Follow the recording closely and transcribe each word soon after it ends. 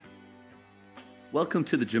Welcome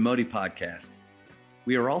to the JAMODI podcast.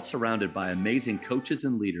 We are all surrounded by amazing coaches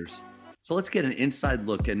and leaders. So let's get an inside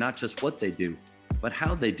look at not just what they do, but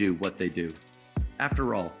how they do what they do.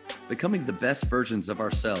 After all, becoming the best versions of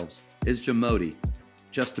ourselves is JAMODI,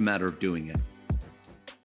 just a matter of doing it.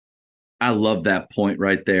 I love that point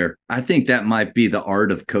right there. I think that might be the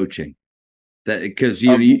art of coaching. That because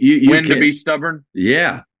you when to be stubborn.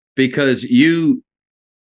 Yeah, because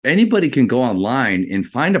anybody can go online and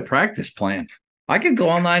find a practice plan. I could go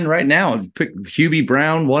online right now and pick Hubie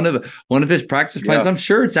Brown, one of his practice plans. I'm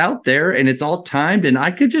sure it's out there and it's all timed, and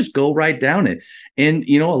I could just go right down it. And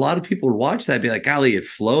a lot of people would watch that and be like, golly, it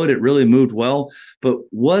flowed, it really moved well. But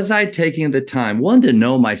was I taking the time, one, to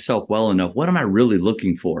know myself well enough? What am I really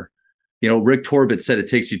looking for? Rick Torbett said it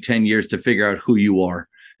takes you 10 years to figure out who you are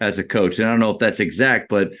as a coach. And I don't know if that's exact,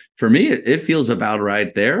 but for me, it feels about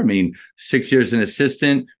right there. I mean, 6 years an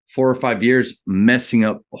assistant, 4 or 5 years messing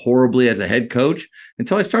up horribly as a head coach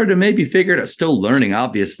until I started to maybe figure it out. Still learning,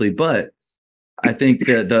 obviously, but I think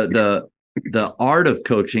the art of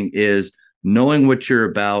coaching is knowing what you're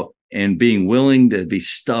about and being willing to be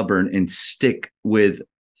stubborn and stick with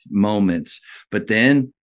moments, but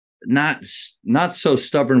then not so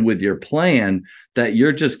stubborn with your plan that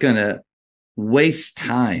you're just gonna waste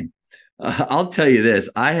time. I'll tell you this.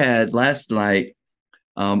 I had last night,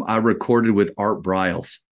 I recorded with Art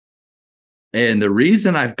Briles. And the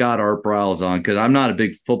reason I've got Art Briles on, because I'm not a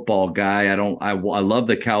big football guy. I love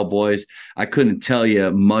the Cowboys. I couldn't tell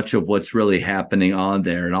you much of what's really happening on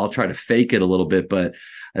there. And I'll try to fake it a little bit, but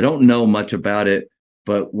I don't know much about it.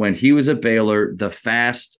 But when he was at Baylor, the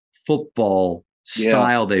fast football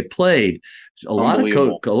style they played, a lot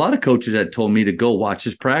of coaches had told me to go watch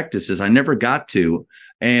his practices. I never got to.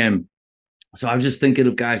 And so I was just thinking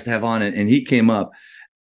of guys to have on it. And he came up,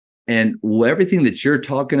 and everything that you're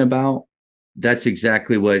talking about, that's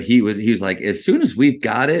exactly what he was. He was like, as soon as we've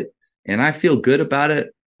got it and I feel good about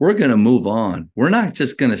it, we're going to move on. We're not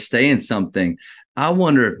just going to stay in something. I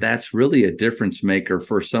wonder if that's really a difference maker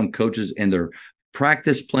for some coaches in their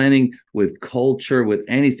practice planning, with culture, with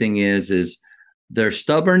anything, is their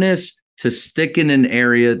stubbornness to stick in an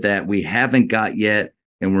area that we haven't got yet,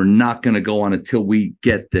 and we're not going to go on until we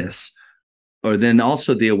get this. Or then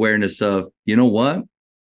also the awareness of, you know what?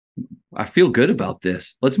 I feel good about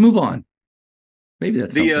this. Let's move on. Maybe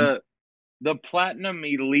that's the platinum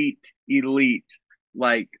elite,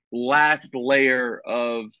 like last layer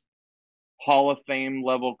of Hall of Fame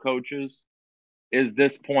level coaches is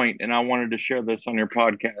this point, and I wanted to share this on your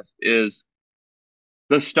podcast, is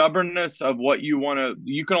the stubbornness of what you want to.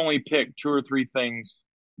 You can only pick 2 or 3 things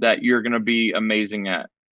that you're going to be amazing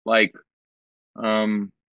at. Like,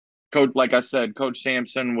 like I said, Coach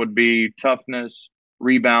Sampson would be toughness,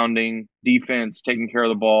 rebounding, defense, taking care of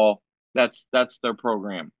the ball. That's their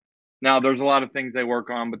program. Now, there's a lot of things they work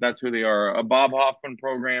on, but that's who they are. A Bob Hoffman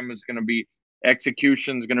program is going to be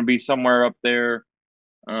execution is going to be somewhere up there.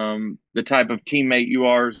 The type of teammate you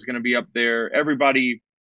are is going to be up there. Everybody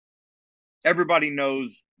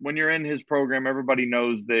knows when you're in his program. Everybody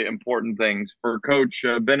knows the important things. For Coach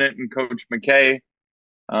Bennett and Coach McKay,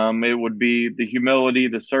 it would be the humility,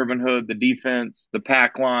 the servanthood, the defense, the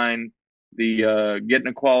pack line, the getting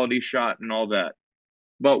a quality shot, and all that.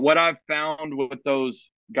 But what I've found with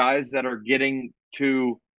those guys that are getting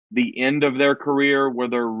to the end of their career, where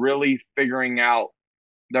they're really figuring out,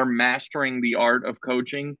 they're mastering the art of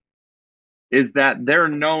coaching, is that they're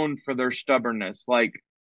known for their stubbornness. Like,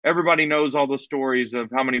 everybody knows all the stories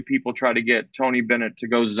of how many people try to get Tony Bennett to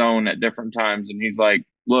go zone at different times. And he's like,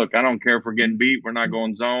 look, I don't care if we're getting beat. We're not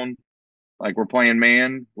going zone. Like, we're playing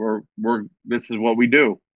man. This is what we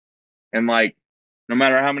do. And like, no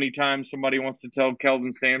matter how many times somebody wants to tell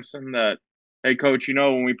Kelvin Sampson that, hey, coach,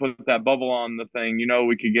 when we put that bubble on the thing,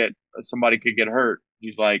 somebody could get hurt.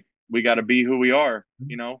 He's like, we got to be who we are,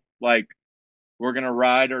 like, we're going to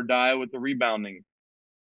ride or die with the rebounding.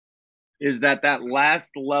 Is that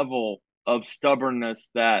last level of stubbornness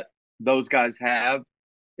that those guys have,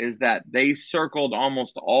 is that they circled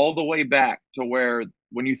almost all the way back to where,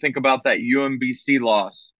 when you think about that UMBC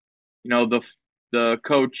loss, the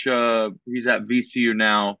coach, he's at VCU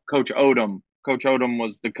now, Coach Odom. Coach Odom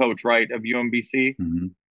was the coach, right, of UMBC. Mm-hmm.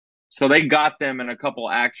 So they got them in a couple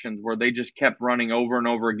actions where they just kept running over and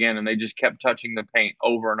over again, and they just kept touching the paint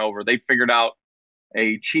over and over. They figured out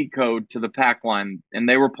a cheat code to the pack line, and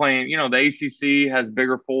they were playing, the ACC has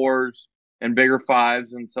bigger 4s and bigger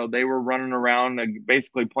 5s, and so they were running around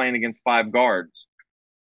basically playing against 5 guards.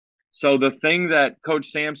 So the thing that Coach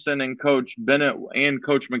Sampson and Coach Bennett and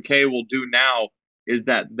Coach McKay will do now is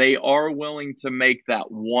that they are willing to make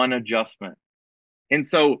that one adjustment. And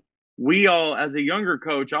so we all, as a younger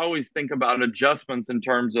coach, always think about adjustments in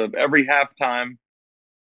terms of every halftime.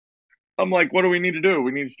 I'm like, what do we need to do?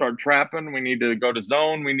 We need to start trapping. We need to go to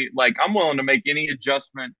zone. I'm willing to make any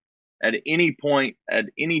adjustment at any point, at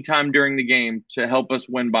any time during the game to help us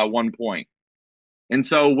win by 1 point. And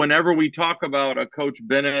so whenever we talk about a Coach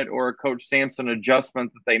Bennett or a Coach Sampson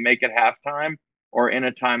adjustment that they make at halftime or in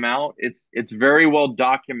a timeout, it's very well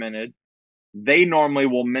documented. They normally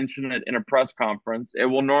will mention it in a press conference. It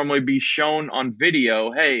will normally be shown on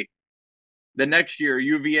video. Hey, the next year,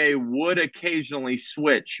 UVA would occasionally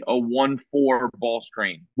switch a 1-4 ball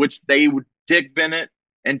screen, which Dick Bennett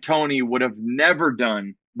and Tony would have never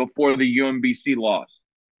done before the UMBC loss.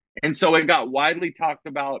 And so it got widely talked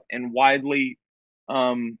about and widely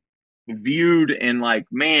viewed and like,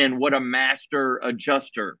 man, what a master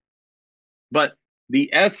adjuster. But the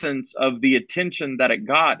essence of the attention that it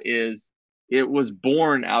got is it was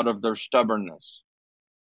born out of their stubbornness.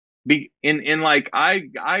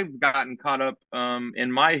 I've gotten caught up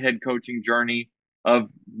in my head coaching journey of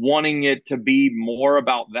wanting it to be more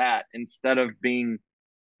about that instead of being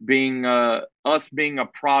us being a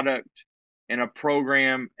product and a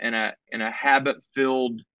program and a habit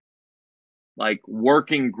filled like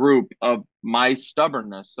working group of my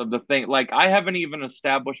stubbornness of the thing. Like I haven't even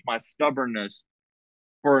established my stubbornness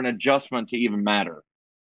for an adjustment to even matter.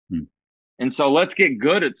 And so let's get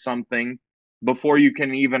good at something before you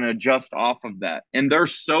can even adjust off of that. And they're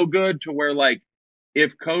so good to where, like,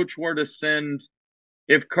 if Coach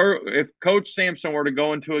Sampson were to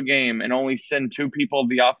go into a game and only send 2 people to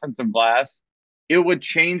the offensive glass, it would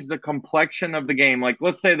change the complexion of the game. Like,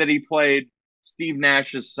 let's say that he played Steve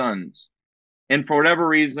Nash's sons, and for whatever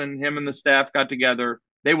reason, him and the staff got together.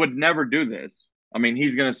 They would never do this. I mean,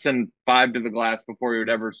 he's going to send 5 to the glass before he would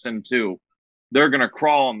ever send 2. They're going to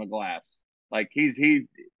crawl on the glass. Like he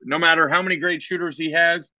no matter how many great shooters he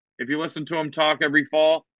has, if you listen to him talk every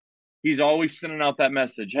fall, he's always sending out that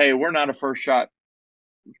message. Hey, we're not a first shot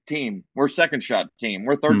team. We're second shot team.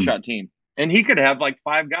 We're third shot team. And he could have like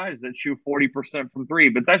 5 guys that shoot 40% from 3,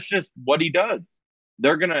 but that's just what he does.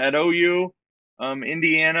 They're going to at OU,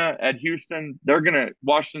 Indiana, at Houston, they're going to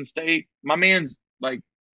Washington State. My man's like,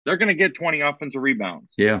 they're going to get 20 offensive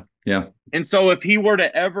rebounds. Yeah. Yeah. And so if he were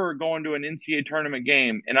to ever go into an NCAA tournament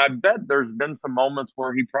game, and I bet there's been some moments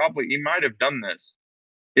where he might have done this,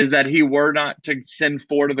 is that he were not to send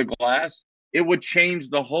 4 to the glass, it would change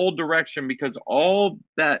the whole direction because all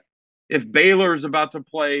that, if Baylor is about to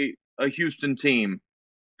play a Houston team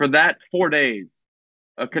for that 4 days,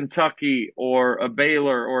 a Kentucky or a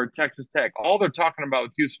Baylor or a Texas Tech, all they're talking about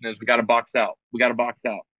with Houston is we got to box out. We got to box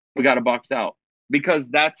out. We got to box out. Because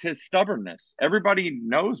that's his stubbornness. Everybody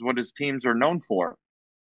knows what his teams are known for.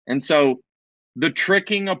 And so the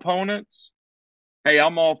tricking opponents, hey,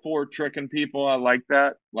 I'm all for tricking people. I like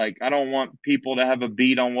that. Like, I don't want people to have a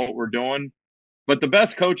beat on what we're doing. But the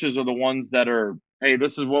best coaches are the ones that are, hey,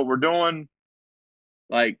 this is what we're doing.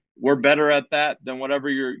 Like, we're better at that than whatever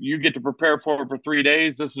you get to prepare for 3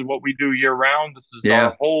 days. This is what we do year round. This is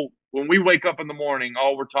our whole, when we wake up in the morning,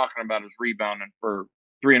 all we're talking about is rebounding for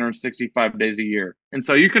 365 days a year. And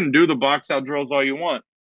so you can do the box out drills all you want,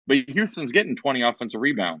 but Houston's getting 20 offensive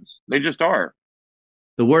rebounds. They just are.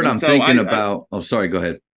 The word I'm thinking about, sorry, go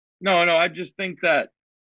ahead. No, I just think that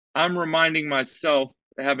I'm reminding myself,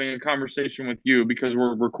 having a conversation with you, because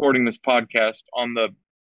we're recording this podcast on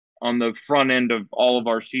the front end of all of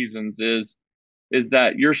our seasons, is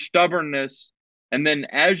that your stubbornness, and then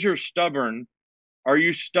as you're stubborn, are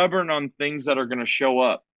you stubborn on things that are going to show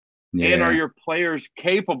up? Yeah. And are your players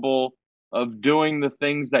capable of doing the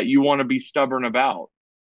things that you want to be stubborn about?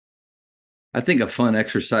 I think a fun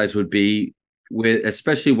exercise would be,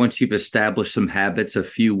 especially once you've established some habits a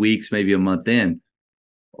few weeks, maybe a month in,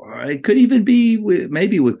 or it could even be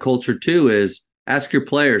maybe with culture too, is ask your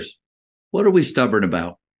players, what are we stubborn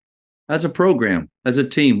about? As a program, as a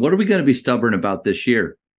team, what are we going to be stubborn about this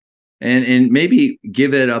year? And maybe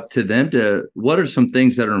give it up to them to what are some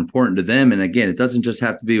things that are important to them. And again, it doesn't just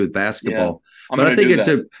have to be with basketball. Yeah, but I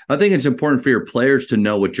think it's important for your players to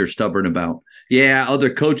know what you're stubborn about. Yeah,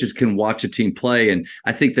 other coaches can watch a team play. And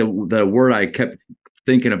I think the word I kept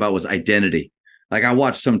thinking about was identity. Like I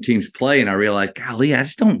watched some teams play and I realized, golly, I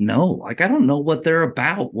just don't know. Like I don't know what they're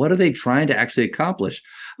about. What are they trying to actually accomplish?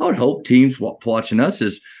 I would hope teams watching us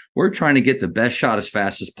is we're trying to get the best shot as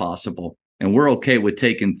fast as possible. And we're okay with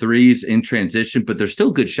taking threes in transition, but there's still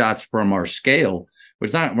good shots from our scale. We're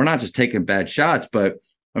not just taking bad shots, but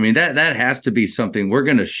I mean, that has to be something we're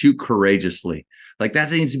going to shoot courageously. Like that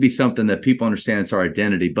needs to be something that people understand it's our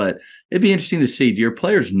identity. But it'd be interesting to see, do your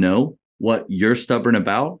players know what you're stubborn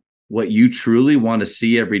about, what you truly want to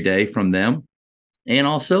see every day from them? And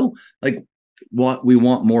also, like, what we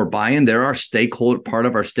want more buy-in. There are part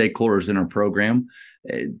of our stakeholders in our program.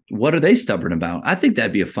 What are they stubborn about? I think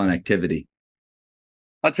that'd be a fun activity.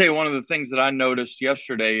 I'll tell you, one of the things that I noticed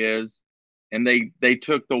yesterday is, and they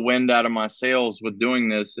took the wind out of my sails with doing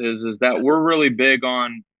this, is that we're really big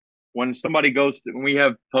on when somebody when we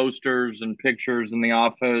have posters and pictures in the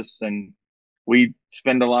office, and we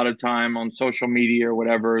spend a lot of time on social media or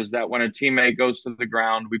whatever, is that when a teammate goes to the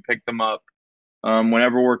ground, we pick them up.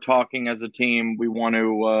 Whenever we're talking as a team, we want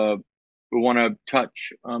to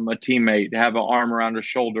touch a teammate, have an arm around a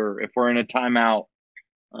shoulder. If we're in a timeout,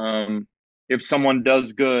 if someone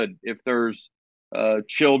does good, if there's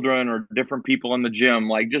children or different people in the gym,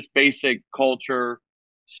 like just basic culture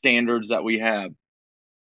standards that we have,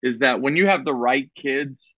 is that when you have the right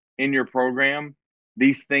kids in your program,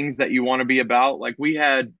 these things that you want to be about, like we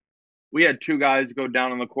had two guys go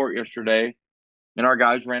down on the court yesterday, and our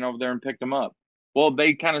guys ran over there and picked them up. Well,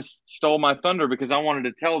 they kind of stole my thunder because I wanted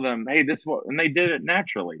to tell them, hey, this is what, and they did it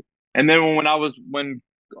naturally. And then when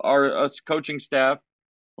us coaching staff,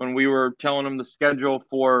 when we were telling them the schedule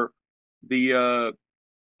for the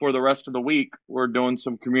rest of the week, we're doing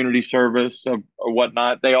some community service or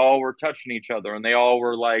whatnot. They all were touching each other, and they all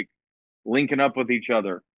were like linking up with each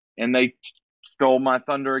other. And they stole my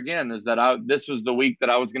thunder again. Is that this was the week that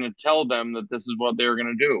I was going to tell them that this is what they were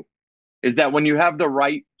going to do. Is that when you have the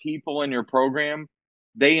right people in your program,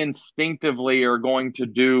 they instinctively are going to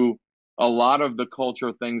do a lot of the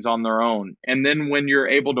culture things on their own. And then when you're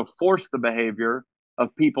able to force the behavior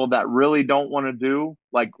of people that really don't want to do,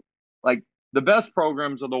 like the best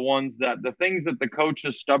programs are the ones that the things that the coach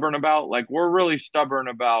is stubborn about, like we're really stubborn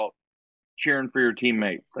about cheering for your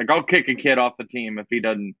teammates. Like I'll kick a kid off the team if he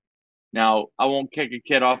doesn't. Now, I won't kick a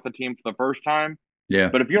kid off the team for the first time. Yeah.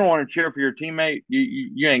 But if you don't want to cheer for your teammate,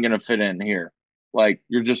 you ain't going to fit in here. Like,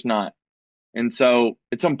 you're just not. And so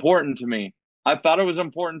it's important to me. I thought it was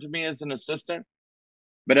important to me as an assistant,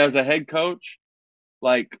 but as a head coach,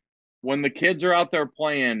 like when the kids are out there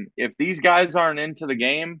playing, if these guys aren't into the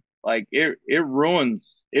game, like it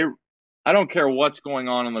ruins it. I don't care what's going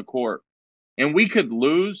on the court. And we could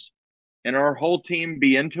lose and our whole team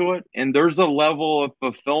be into it. And there's a level of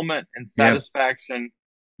fulfillment and satisfaction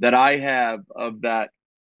that I have of that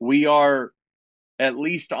we are at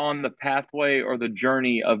least on the pathway or the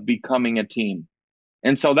journey of becoming a team.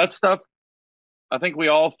 And so that stuff, I think we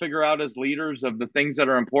all figure out as leaders of the things that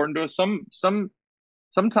are important to us.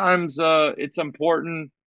 Sometimes it's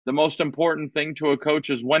important. The most important thing to a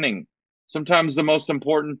coach is winning. Sometimes the most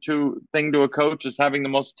important thing to a coach is having the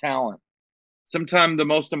most talent. Sometimes the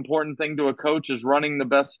most important thing to a coach is running the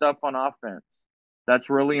best stuff on offense. That's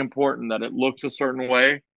really important, that it looks a certain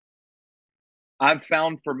way. I've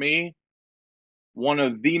found for me, one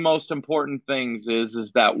of the most important things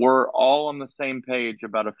is that we're all on the same page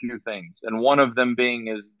about a few things. And one of them being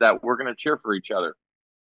is that we're going to cheer for each other.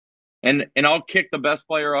 And I'll kick the best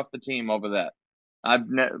player off the team over that.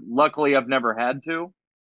 Luckily I've never had to.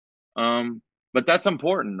 But that's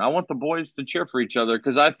important. I want the boys to cheer for each other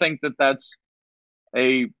because I think that that's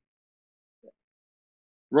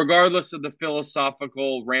regardless of the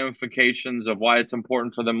philosophical ramifications of why it's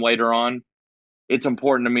important for them later on, it's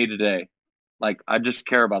important to me today. Like, I just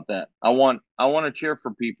care about that. I want to cheer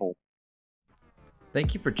for people.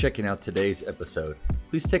 Thank you for checking out today's episode.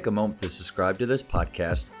 Please take a moment to subscribe to this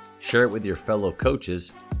podcast, share it with your fellow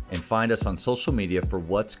coaches, and find us on social media for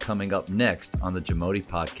what's coming up next on the JAMODI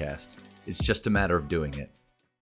podcast. It's just a matter of doing it.